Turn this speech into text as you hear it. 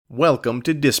Welcome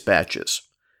to Dispatches,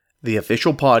 the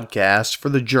official podcast for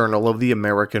the Journal of the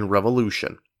American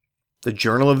Revolution. The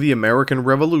Journal of the American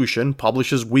Revolution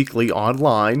publishes weekly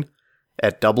online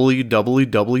at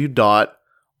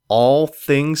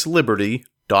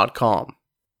www.allthingsliberty.com.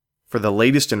 For the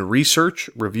latest in research,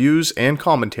 reviews, and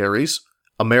commentaries,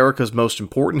 America's most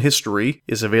important history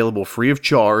is available free of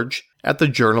charge at the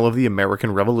Journal of the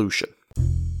American Revolution.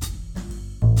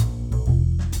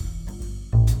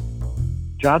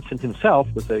 Johnson himself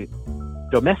was a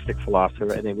domestic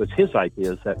philosopher, and it was his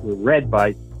ideas that were read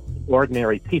by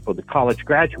ordinary people, the college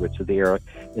graduates of the era,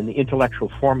 in the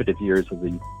intellectual formative years of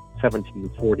the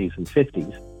 1740s and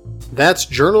 50s. That's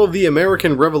Journal of the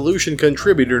American Revolution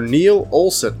contributor Neil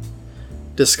Olson,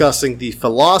 discussing the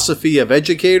philosophy of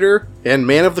educator and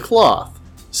man of the cloth,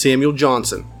 Samuel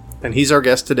Johnson, and he's our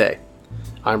guest today.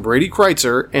 I'm Brady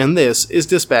Kreitzer, and this is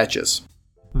Dispatches.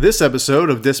 This episode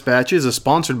of Dispatches is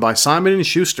sponsored by Simon &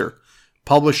 Schuster,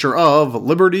 publisher of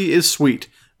Liberty is Sweet,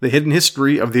 The Hidden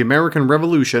History of the American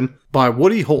Revolution by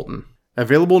Woody Holton,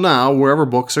 available now wherever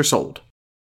books are sold.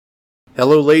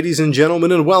 Hello ladies and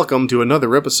gentlemen, and welcome to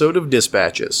another episode of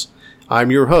Dispatches.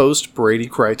 I'm your host, Brady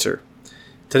Kreitzer.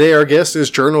 Today our guest is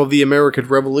Journal of the American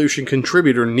Revolution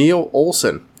contributor Neil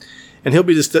Olson, and he'll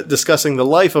be discussing the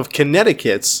life of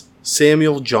Connecticut's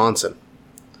Samuel Johnson.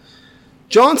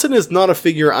 Johnson is not a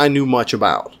figure I knew much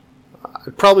about.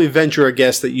 I'd probably venture a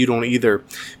guess that you don't either,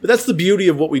 but that's the beauty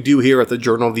of what we do here at the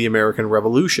Journal of the American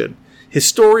Revolution. His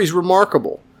story is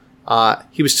remarkable.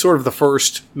 He was sort of the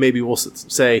first, maybe we'll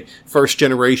say, first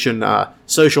generation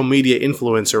social media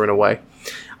influencer in a way.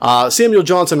 Samuel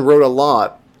Johnson wrote a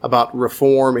lot about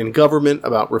reform in government,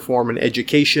 about reform in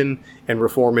education, and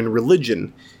reform in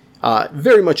religion.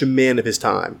 Very much a man of his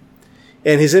time.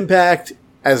 And his impact,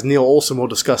 as Neil Olson will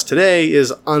discuss today,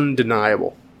 is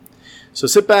undeniable. So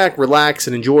sit back, relax,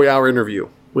 and enjoy our interview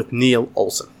with Neil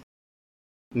Olson.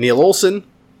 Neil Olson,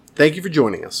 thank you for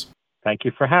joining us. Thank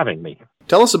you for having me.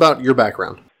 Tell us about your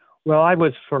background. Well, I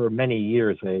was for many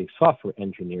years a software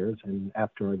engineer, and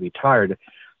after I retired,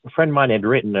 a friend of mine had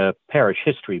written a parish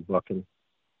history book, and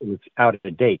it was out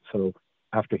of date. So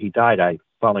after he died, I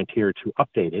volunteered to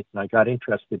update it, and I got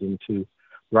interested into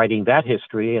writing that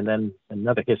history, and then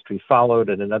another history followed,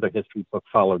 and another history book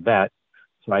followed that.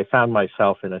 So I found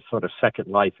myself in a sort of second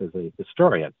life as a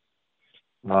historian.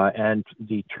 And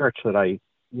the church that I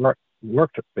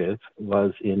worked with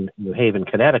was in New Haven,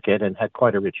 Connecticut, and had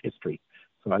quite a rich history.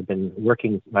 So I've been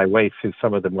working my way through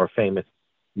some of the more famous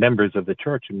members of the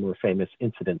church and more famous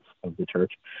incidents of the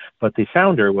church. But the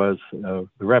founder was the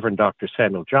Reverend Dr.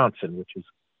 Samuel Johnson, which is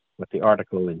what the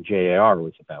article in JAR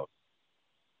was about.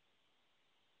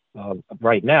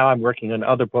 Right now, I'm working on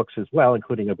other books as well,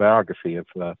 including a biography of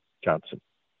Johnson.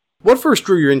 What first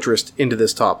drew your interest into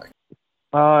this topic?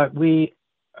 We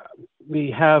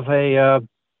have a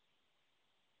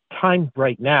time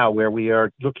right now where we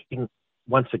are looking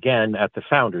once again at the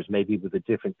founders, maybe with a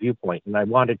different viewpoint. And I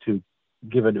wanted to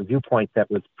give it a viewpoint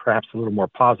that was perhaps a little more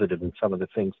positive than some of the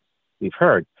things we've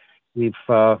heard.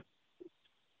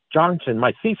 Johnson,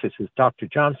 my thesis is Dr.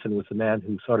 Johnson was the man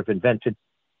who sort of invented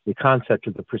the concept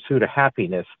of the pursuit of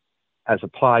happiness as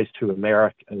applies to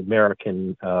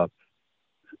American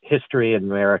history and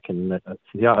American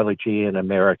theology and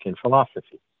American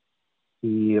philosophy.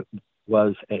 He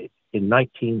was in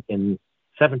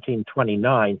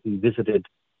 1729, he visited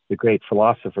the great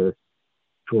philosopher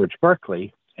George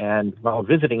Berkeley, and while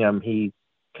visiting him, he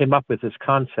came up with this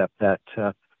concept that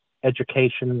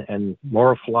education and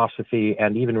moral philosophy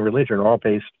and even religion are all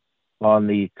based on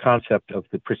the concept of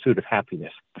the pursuit of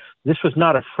happiness. This was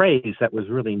not a phrase that was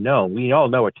really known. We all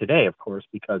know it today, of course,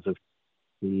 because of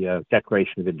the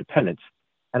Declaration of Independence.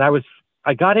 And I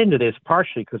got into this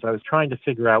partially because I was trying to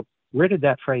figure out where did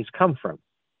that phrase come from.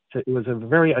 So it was a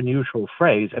very unusual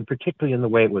phrase, and particularly in the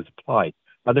way it was applied.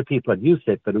 Other people had used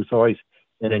it, but it was always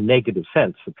in a negative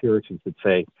sense. The Puritans would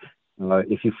say,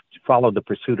 if you follow the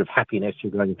pursuit of happiness,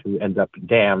 you're going to end up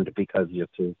damned because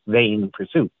it's a vain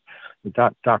pursuit.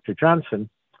 Dr. Johnson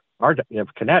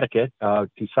of Connecticut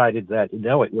decided that,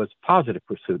 no, it was positive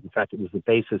pursuit. In fact, it was the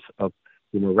basis of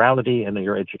your morality and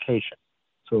your education.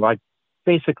 So I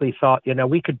basically thought,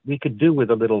 we could do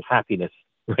with a little happiness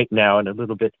right now and a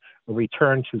little bit of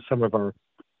return to some of our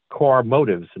core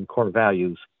motives and core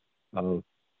values of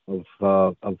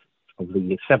the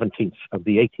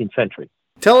 18th century.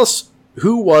 Tell us,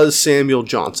 who was Samuel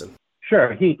Johnson?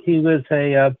 Sure. He was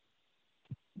a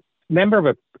member of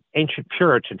an ancient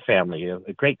Puritan family,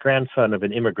 a great-grandson of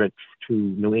an immigrant to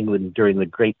New England during the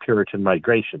Great Puritan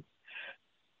Migration.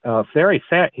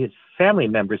 His family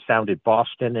members founded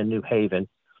Boston and New Haven,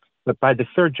 But by the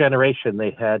third generation,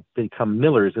 they had become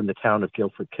millers in the town of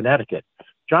Guilford, Connecticut.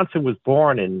 Johnson was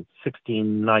born in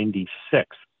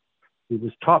 1696. He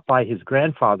was taught by his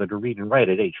grandfather to read and write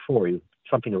at age 4. He was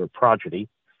something of a prodigy.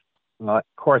 Of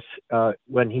course,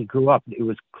 when he grew up, it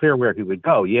was clear where he would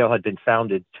go. Yale had been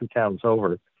founded 2 towns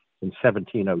over in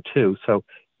 1702. So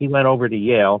he went over to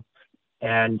Yale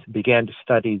and began to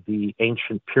study the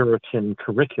ancient Puritan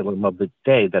curriculum of the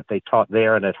day that they taught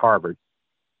there and at Harvard.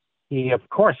 He, of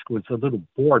course, was a little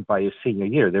bored by his senior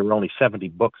year. There were only 70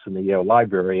 books in the Yale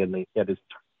library, and he had his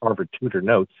Harvard tutor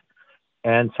notes.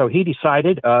 And so he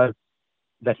decided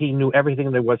that he knew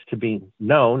everything there was to be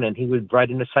known, and he would write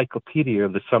an encyclopedia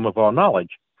of the sum of all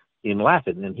knowledge in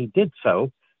Latin. And he did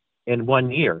so in 1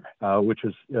 year, which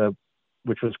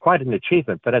was quite an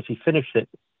achievement. But as he finished it,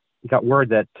 he got word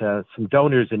that some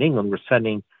donors in England were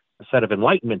sending a set of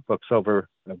Enlightenment books over,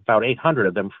 about 800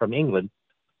 of them from England.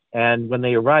 And when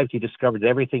they arrived, he discovered that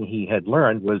everything he had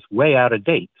learned was way out of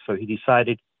date. So he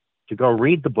decided to go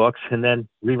read the books and then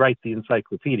rewrite the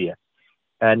encyclopedia.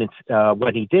 And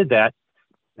when he did that,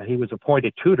 he was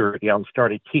appointed tutor at Yale and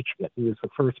started teaching it. He was the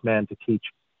first man to teach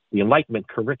the Enlightenment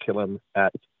curriculum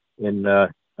in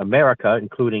America,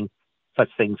 including such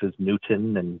things as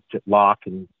Newton and Locke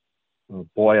and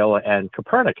Boyle and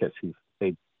Copernicus.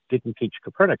 They didn't teach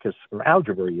Copernicus or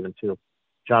algebra until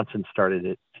Johnson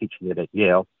started teaching it at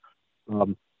Yale.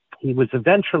 He was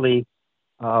eventually,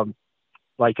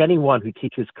 like anyone who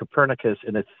teaches Copernicus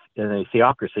in a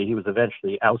theocracy, he was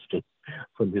eventually ousted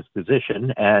from his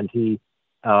position, and he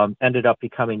ended up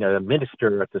becoming a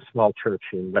minister at the small church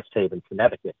in West Haven,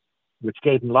 Connecticut, which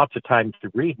gave him lots of time to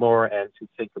read more and to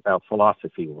think about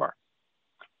philosophy more.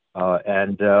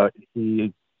 And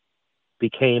he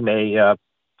became a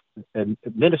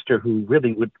minister who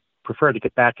really would prefer to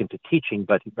get back into teaching,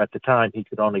 but at the time he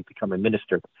could only become a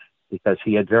minister because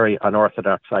he had very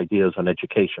unorthodox ideas on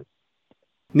education.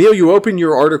 Neil, you open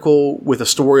your article with a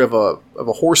story of a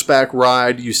horseback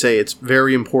ride. You say it's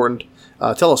very important.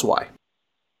 Tell us why.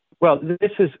 Well,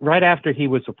 this is right after he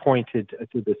was appointed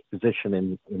to this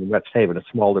position in West Haven, a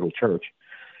small little church.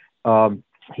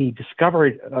 He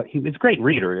discovered, he was a great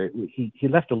reader. He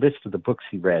left a list of the books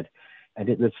he read, and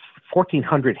it was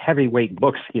 1,400 heavyweight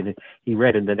books he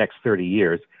read in the next 30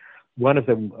 years. One of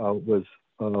them was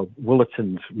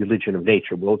Wollaston's Religion of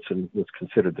Nature. Wollaston was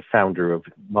considered the founder of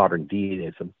modern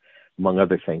deism, among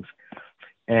other things.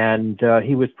 And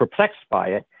he was perplexed by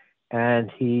it,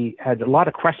 and he had a lot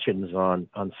of questions on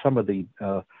some of the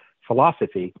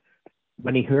philosophy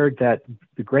when he heard that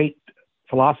the great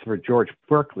philosopher George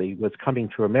Berkeley was coming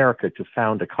to America to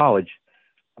found a college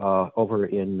over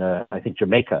in, I think,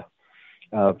 Jamaica.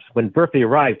 When Berkeley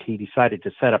arrived, he decided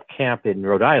to set up camp in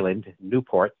Rhode Island,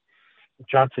 Newport.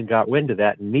 Johnson got wind of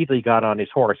that and immediately got on his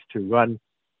horse to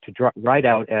ride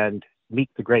out and meet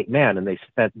the great man. And they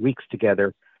spent weeks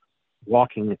together,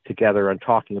 walking together and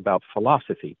talking about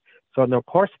philosophy. So on the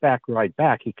horseback ride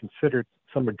back, he considered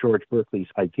some of George Berkeley's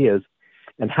ideas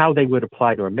and how they would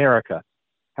apply to America.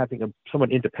 Having a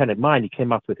somewhat independent mind, he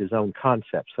came up with his own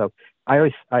concepts. So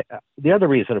the other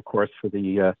reason, of course, for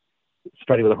the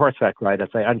study with a horseback ride is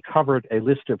I uncovered a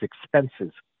list of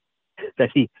expenses that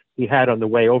he had on the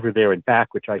way over there and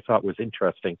back, which I thought was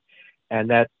interesting.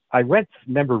 And that I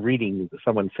remember reading,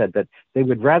 someone said that they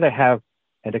would rather have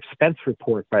an expense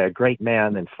report by a great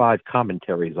man than 5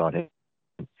 commentaries on it.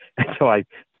 And so I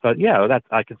thought, yeah,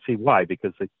 I can see why,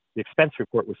 because the expense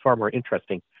report was far more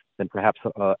interesting than perhaps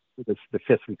the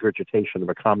fifth regurgitation of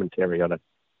a commentary on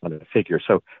a figure.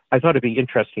 So I thought it'd be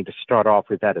interesting to start off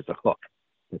with that as a hook.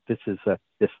 That this is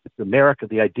America.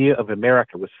 The idea of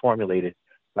America was formulated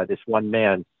by this one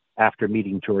man after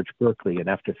meeting George Berkeley and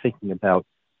after thinking about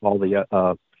all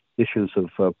the issues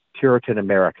of Puritan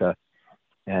America,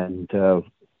 and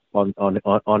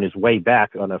on his way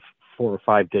back on a 4 or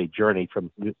 5 day journey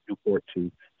from Newport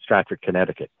to Stratford,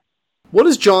 Connecticut. What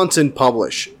does Johnson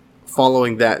publish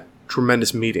following that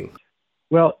tremendous meeting?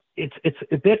 Well, it's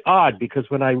a bit odd because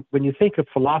when you think of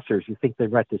philosophers, you think they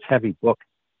write this heavy book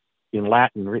in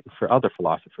Latin written for other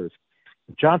philosophers.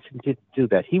 Johnson didn't do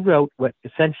that. He wrote what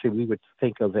essentially we would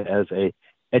think of as a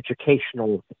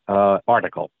educational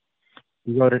article.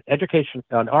 He wrote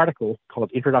an article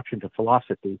called Introduction to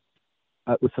Philosophy.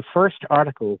 It was the first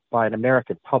article by an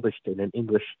American published in an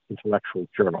English intellectual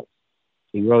journal.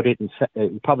 He wrote it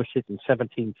and published it in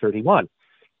 1731.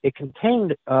 It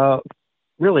contained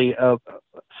really a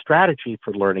strategy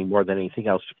for learning more than anything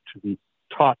else to be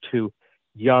taught to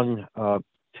young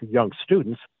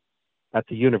students at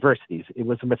the universities. It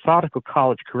was a methodical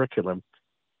college curriculum,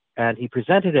 and he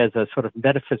presented it as a sort of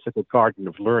metaphysical garden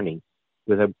of learning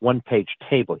with a one-page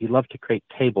table. He loved to create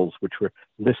tables which were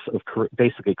lists of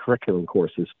basically curriculum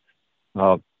courses,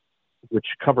 which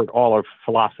covered all of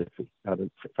philosophy.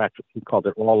 In fact, he called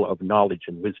it all of knowledge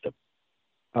and wisdom.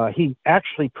 He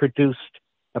actually produced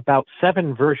about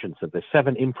 7 versions of this,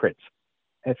 7 imprints.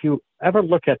 If you ever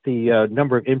look at the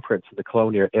number of imprints in the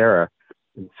colonial era,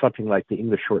 in something like the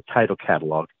English Short Title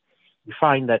Catalog, you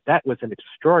find that that was an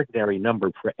extraordinary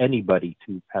number for anybody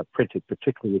to have printed,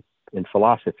 particularly in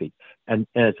philosophy. And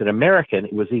as an American,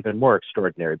 it was even more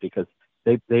extraordinary because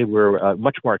they were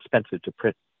much more expensive to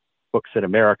print books in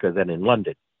America than in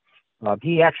London.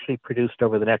 He actually produced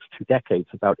over the next 2 decades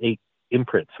about 8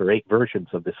 imprints or 8 versions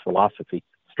of this philosophy,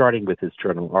 starting with his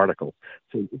journal article.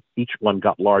 So each one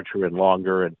got larger and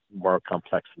longer and more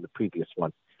complex than the previous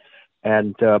one.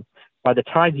 And by the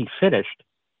time he finished,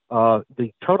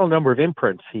 the total number of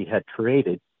imprints he had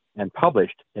created and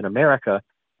published in America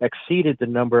exceeded the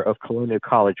number of Colonial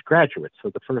College graduates.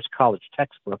 So the first college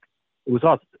textbook, it was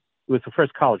the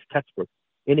first college textbook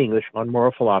in English on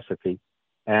moral philosophy,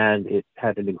 and it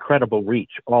had an incredible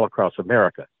reach all across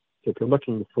America. So if you're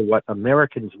looking for what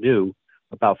Americans knew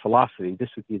about philosophy, this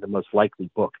would be the most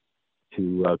likely book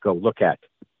to go look at.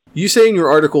 You say in your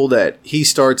article that he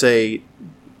starts a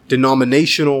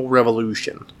denominational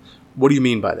revolution. What do you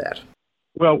mean by that?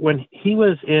 Well, when he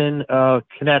was in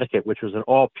Connecticut, which was an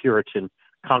all-Puritan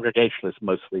Congregationalist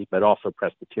mostly, but also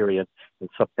Presbyterian and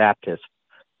some Baptist,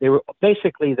 they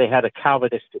had a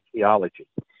Calvinistic theology.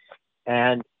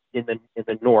 And in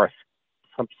the north,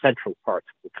 some central parts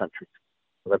of the country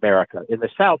of America. In the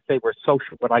south, they were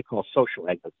what I call social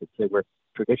Anglicans. They were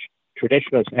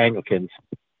traditionalist Anglicans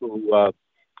who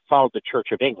followed the Church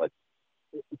of England.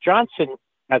 Johnson,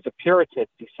 as a Puritan,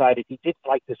 decided he didn't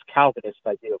like this Calvinist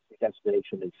idea of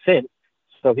predestination and sin,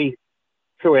 so he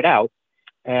threw it out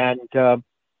and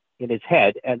in his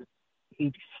head, and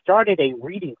he started a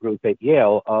reading group at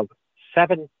Yale of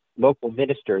 7 local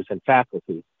ministers and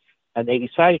faculty, and they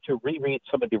decided to reread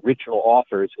some of the original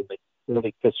authors in the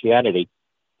early Christianity.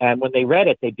 And when they read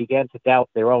it, they began to doubt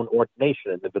their own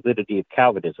ordination and the validity of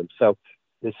Calvinism. So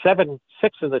the 7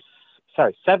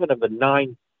 of the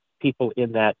 9 people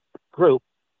in that group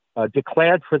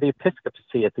declared for the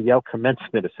episcopacy at the Yale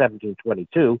commencement of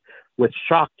 1722, which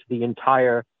shocked the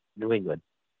entire New England.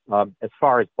 As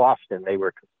far as Boston, they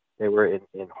were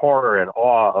in horror and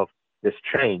awe of this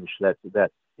change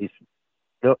that these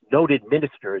noted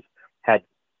ministers had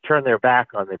turned their back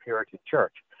on the Puritan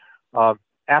Church.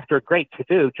 After a great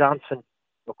to-do, Johnson,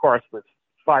 of course, was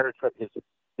fired from his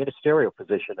ministerial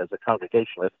position as a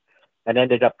Congregationalist and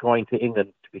ended up going to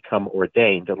England to become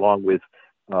ordained, along with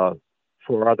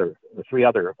 3 other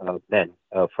men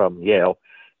from Yale.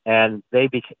 And they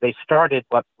started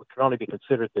what can only be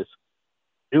considered this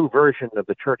new version of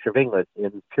the Church of England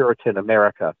in Puritan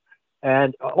America.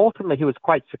 And ultimately, he was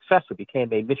quite successful,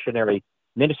 became a missionary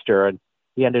minister, and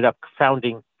he ended up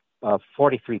founding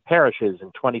 43 parishes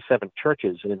and 27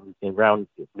 churches in around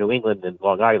New England and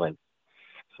Long Island.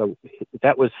 So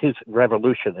that was his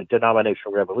revolution, a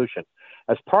denominational revolution.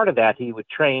 As part of that, he would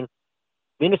train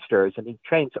ministers, and he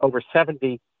trained over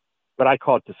 70 what I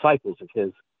call disciples of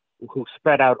his, who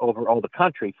spread out over all the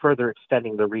country, further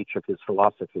extending the reach of his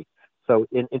philosophy. So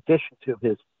in addition to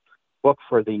his book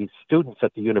for the students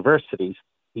at the universities,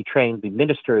 he trained the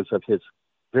ministers of his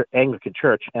Anglican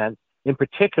Church, and in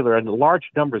particular, and large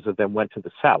numbers of them went to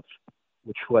the South,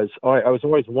 which was, I was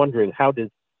always wondering, how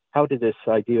did this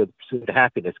idea of the pursuit of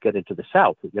happiness get into the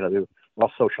South? They were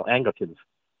all social Anglicans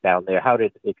down there. How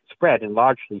did it spread? And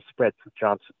largely spread through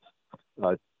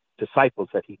Johnson's disciples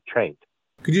that he trained.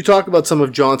 Could you talk about some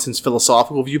of Johnson's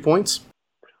philosophical viewpoints?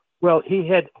 Well, he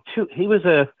was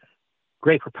a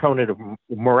great proponent of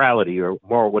morality, or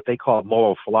what they call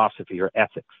moral philosophy or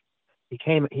ethics. He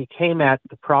came at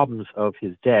the problems of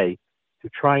his day to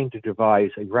trying to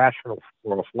devise a rational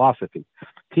moral philosophy.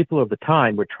 People of the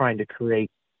time were trying to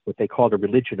create what they called a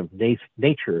religion of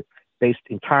nature based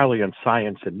entirely on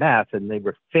science and math, and they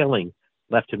were failing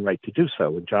left and right to do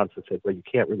so. And Johnson said, well, you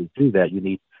can't really do that. You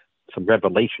need some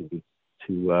revelation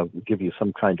to give you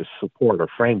some kind of support or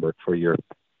framework for your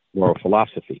moral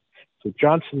philosophy. So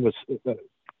Johnson was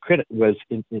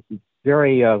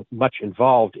very much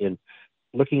involved in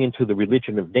looking into the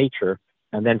religion of nature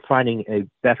and then finding a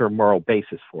better moral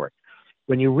basis for it.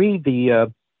 When you read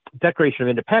the Declaration of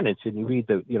Independence and you read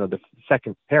the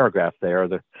second paragraph there,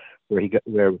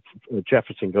 where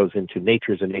Jefferson goes into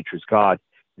nature's and nature's God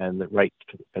and the right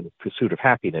to and the pursuit of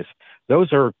happiness,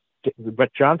 those are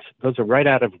right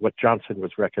out of what Johnson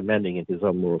was recommending in his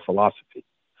own moral philosophy.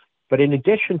 But in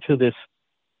addition to this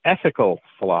ethical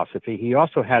philosophy, he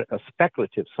also had a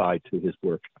speculative side to his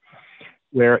work.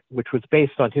 which was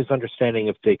based on his understanding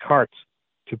of Descartes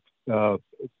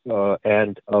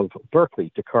and of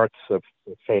Berkeley. Descartes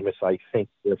famous, I think,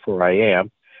 therefore I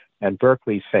am, and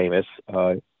Berkeley's famous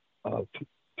to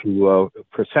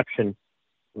perception.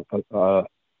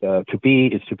 To be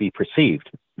is to be perceived.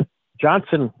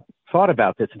 Johnson thought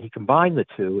about this, and he combined the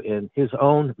two in his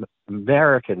own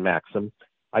American maxim,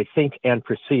 I think and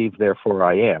perceive, therefore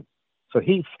I am. So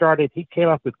he came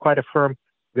up with quite a firm,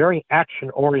 very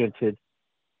action-oriented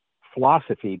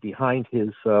philosophy behind his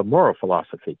moral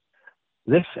philosophy.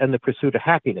 This and the pursuit of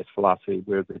happiness philosophy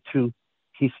were the two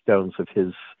keystones of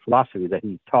his philosophy that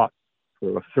he taught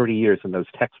for 30 years in those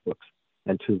textbooks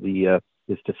and to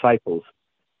his disciples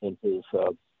in his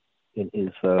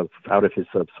out of his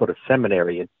sort of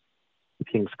seminary at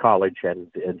King's College and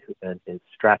in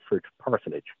Stratford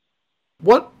Parsonage.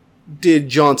 What did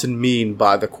Johnson mean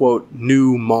by the quote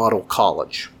new model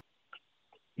college?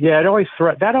 Yeah,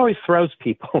 that always throws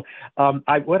people.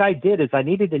 What I did is I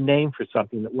needed a name for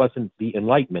something that wasn't the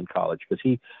Enlightenment College, because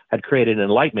he had created an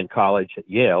Enlightenment College at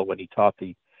Yale when he taught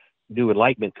the new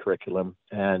Enlightenment curriculum,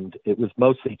 and it was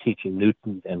mostly teaching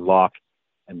Newton and Locke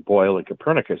and Boyle and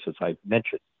Copernicus, as I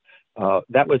mentioned.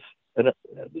 That was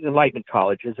Enlightenment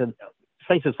colleges, and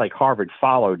places like Harvard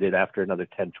followed it after another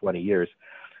 10, 20 years.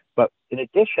 But in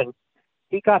addition,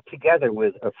 he got together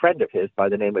with a friend of his by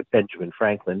the name of Benjamin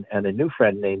Franklin and a new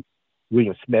friend named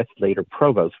William Smith, later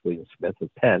Provost William Smith of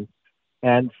Penn.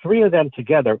 And three of them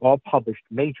together all published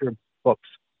major books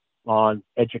on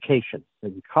education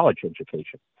and college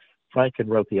education. Franklin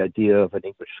wrote The Idea of an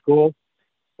English School.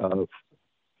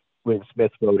 William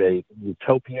Smith wrote a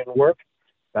utopian work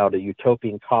about a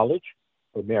utopian college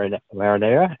for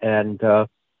Marinera. And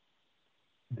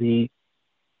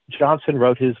Johnson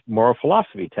wrote his moral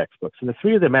philosophy textbooks. And the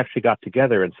three of them actually got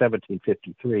together in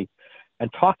 1753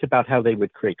 and talked about how they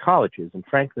would create colleges. And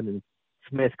Franklin and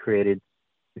Smith created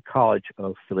the College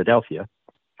of Philadelphia.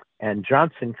 And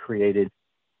Johnson created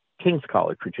King's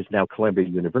College, which is now Columbia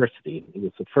University. It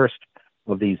was the first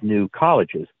of these new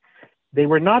colleges. They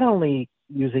were not only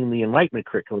using the Enlightenment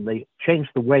curriculum, they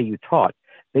changed the way you taught.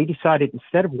 They decided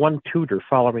instead of one tutor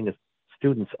following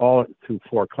students all through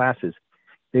 4 classes,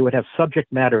 they would have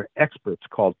subject matter experts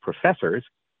called professors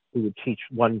who would teach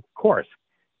one course.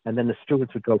 And then the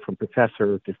students would go from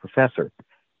professor to professor.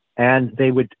 And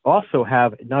they would also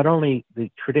have not only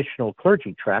the traditional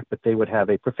clergy track, but they would have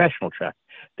a professional track.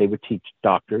 They would teach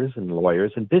doctors and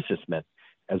lawyers and businessmen,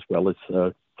 as well as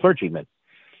clergymen.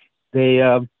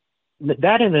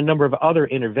 That and a number of other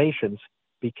innovations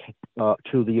to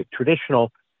the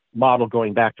traditional model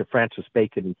going back to Francis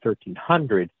Bacon in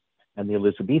 1300 and the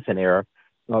Elizabethan era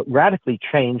radically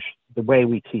changed the way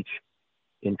we teach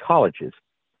in colleges.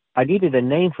 I needed a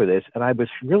name for this, and I was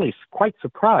really quite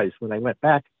surprised when I went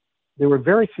back. There were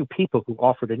very few people who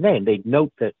offered a name. They'd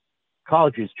note that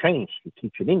colleges changed to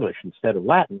teach in English instead of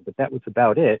Latin, but that was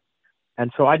about it.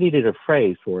 And so I needed a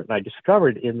phrase for it. And I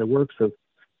discovered in the works of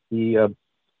the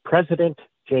President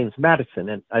James Madison,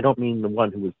 and I don't mean the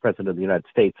one who was president of the United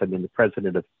States, I mean the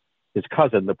president of his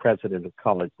cousin, the president of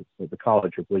the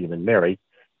College of William and Mary,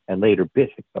 and later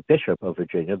a bishop of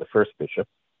Virginia, the first bishop.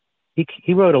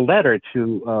 He wrote a letter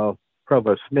to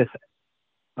Provost Smith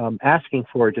asking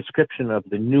for a description of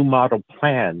the new model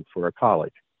plan for a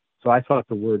college. So I thought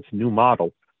the words new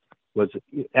model was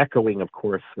echoing, of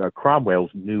course,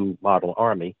 Cromwell's new model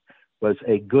army, was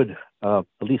a good, at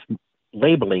least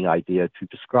labeling idea to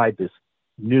describe this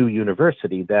new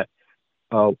university that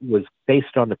was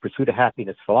based on the pursuit of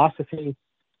happiness philosophy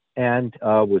and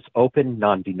was open,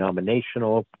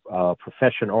 non-denominational,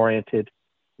 profession-oriented,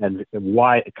 and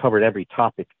why it covered every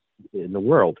topic in the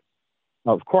world.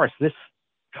 Of course, this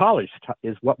college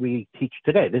is what we teach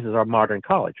today. This is our modern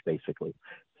college, basically.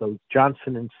 So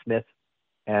Johnson and Smith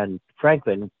and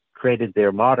Franklin created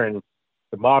the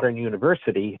modern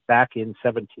university back in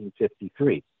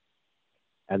 1753.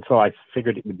 And so I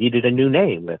figured it needed a new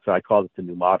name. So I called it the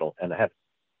New Model.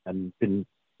 And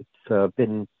it's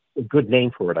been a good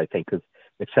name for it, I think, because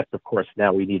except, of course,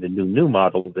 now we need a new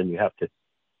model, then you have to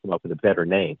come up with a better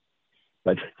name.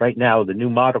 But right now, the New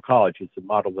Model College is a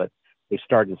model that they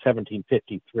started in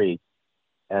 1753,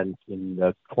 and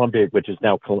in Columbia, which is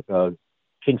now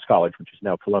King's College, which is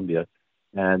now Columbia,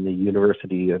 and the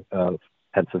University of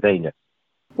Pennsylvania.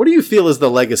 What do you feel is the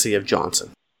legacy of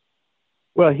Johnson?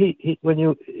 Well, his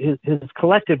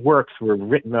collected works were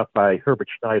written up by Herbert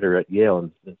Schneider at Yale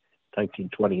in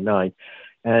 1929,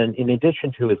 and in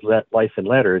addition to his life and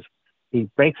letters, he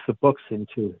breaks the books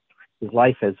into his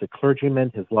life as a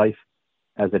clergyman, his life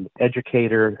as an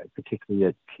educator, particularly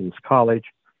at King's College,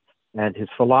 and his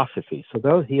philosophy. So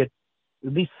those he had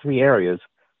at least 3 areas.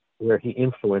 where he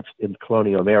influenced in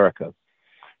colonial America.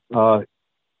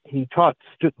 He taught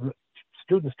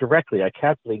students directly. I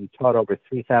calculate he taught over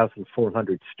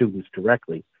 3,400 students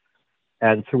directly.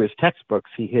 And through his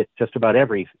textbooks, he hit just about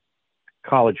every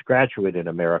college graduate in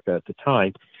America at the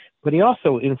time. But he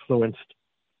also influenced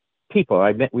people.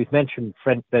 We've mentioned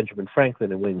Benjamin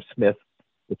Franklin and William Smith,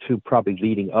 the two probably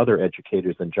leading other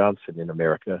educators than Johnson in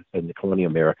America, in the colonial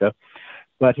America.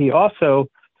 But he also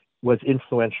was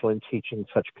influential in teaching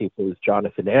such people as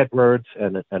Jonathan Edwards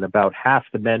and about half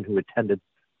the men who attended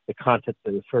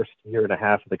the first year and a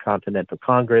half of the Continental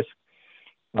Congress.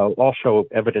 All show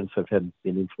evidence of him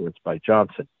being influenced by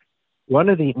Johnson. One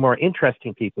of the more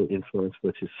interesting people influenced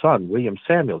was his son, William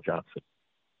Samuel Johnson.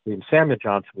 William Samuel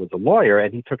Johnson was a lawyer,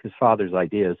 and he took his father's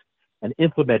ideas and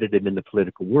implemented them in the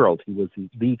political world. He was the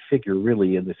lead figure,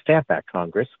 really, in the Stamp Act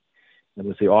Congress, and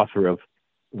was the author of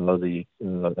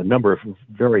a number of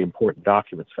very important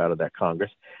documents out of that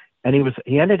Congress. And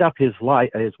he ended up his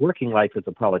working life as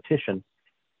a politician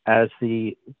as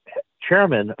the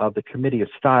chairman of the Committee of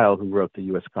Style who wrote the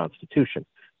U.S. Constitution.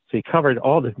 So he covered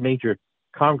all the major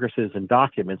congresses and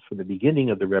documents from the beginning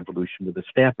of the Revolution with the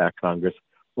Stamp Act Congress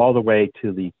all the way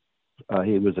to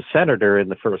he was a senator in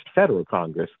the first Federal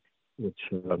Congress, which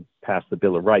passed the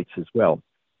Bill of Rights as well.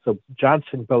 So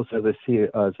Johnson, both as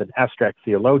an abstract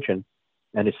theologian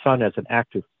and his son as an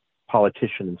active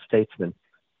politician and statesman,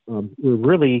 were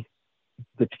really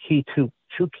the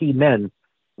two key men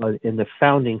in the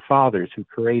founding fathers who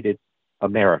created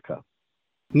America.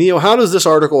 Neil, how does this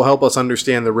article help us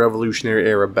understand the Revolutionary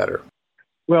Era better?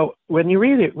 Well, when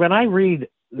I read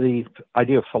the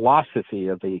idea of philosophy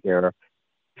of the era,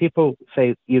 people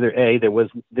say either A, there was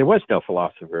no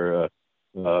philosopher.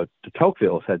 De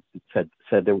Tocqueville said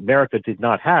that America did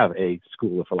not have a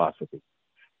school of philosophy,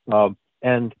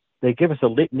 and they give us a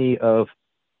litany of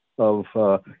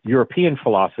European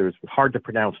philosophers with hard to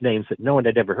pronounce names that no one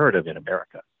had ever heard of in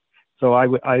America. So I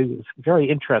was very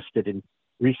interested in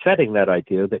resetting that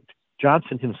idea that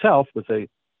Johnson himself was a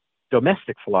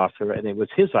domestic philosopher, and it was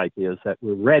his ideas that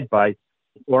were read by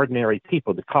ordinary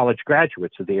people, the college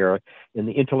graduates of the era, in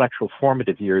the intellectual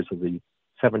formative years of the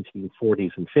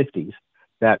 1740s and 50s,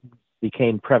 that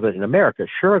became prevalent in America.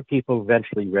 Sure, people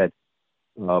eventually read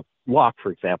Locke,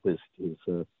 for example,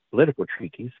 his political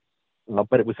treatise,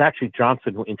 but it was actually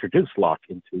Johnson who introduced Locke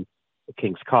into the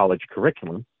King's College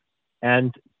curriculum.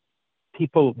 And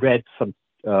people read some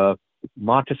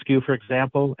Montesquieu, for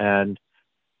example, and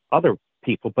other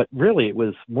people, but really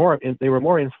they were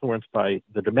more influenced by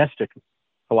the domestic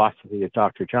philosophy of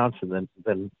Dr. Johnson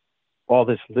than all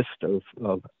this list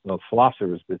of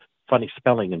philosophers with funny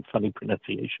spelling and funny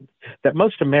pronunciation that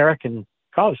most American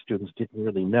college students didn't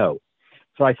really know.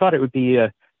 So I thought it would be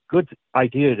a good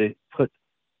idea to put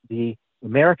the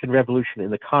American Revolution in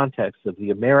the context of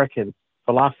the American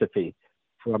philosophy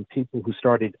from people who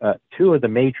started two of the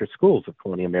major schools of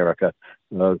colonial America,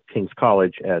 King's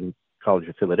College and College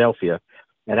of Philadelphia,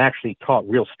 and actually taught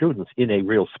real students in a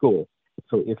real school.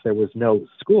 So if there was no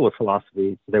school of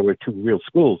philosophy, there were two real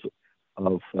schools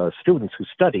of students who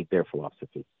studied their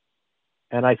philosophy.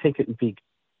 And I think it would be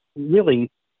really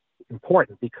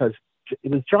important because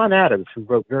it was John Adams who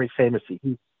wrote very famously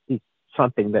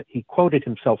something that he quoted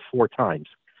himself 4 times.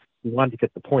 He wanted to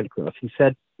get the point across. He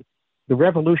said, "The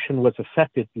revolution was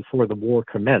effected before the war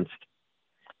commenced.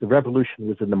 The revolution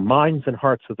was in the minds and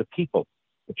hearts of the people,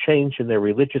 a change in their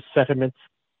religious sentiments,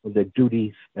 of their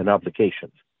duties and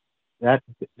obligations."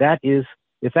 That is,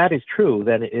 if that is true,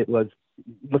 then it was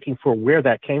looking for where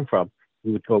that came from.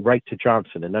 We would go right to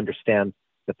Johnson and understand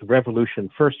that the revolution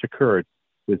first occurred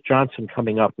with Johnson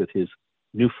coming up with his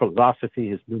new philosophy,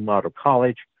 his new model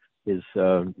college, his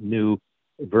new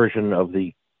version of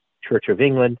the Church of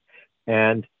England,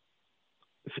 and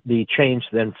the change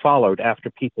then followed after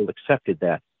people accepted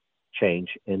that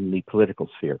change in the political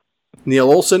sphere.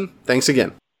 Neil Olson, thanks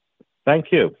again.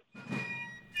 Thank you.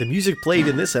 The music played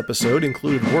in this episode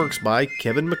included works by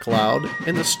Kevin MacLeod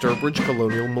and the Sturbridge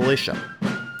Colonial Militia.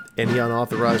 Any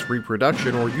unauthorized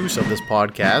reproduction or use of this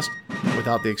podcast,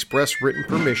 without the express written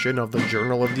permission of the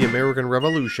Journal of the American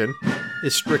Revolution,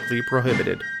 is strictly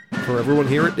prohibited. For everyone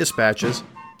here at Dispatches,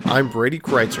 I'm Brady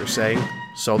Kreitzer saying,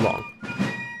 so long.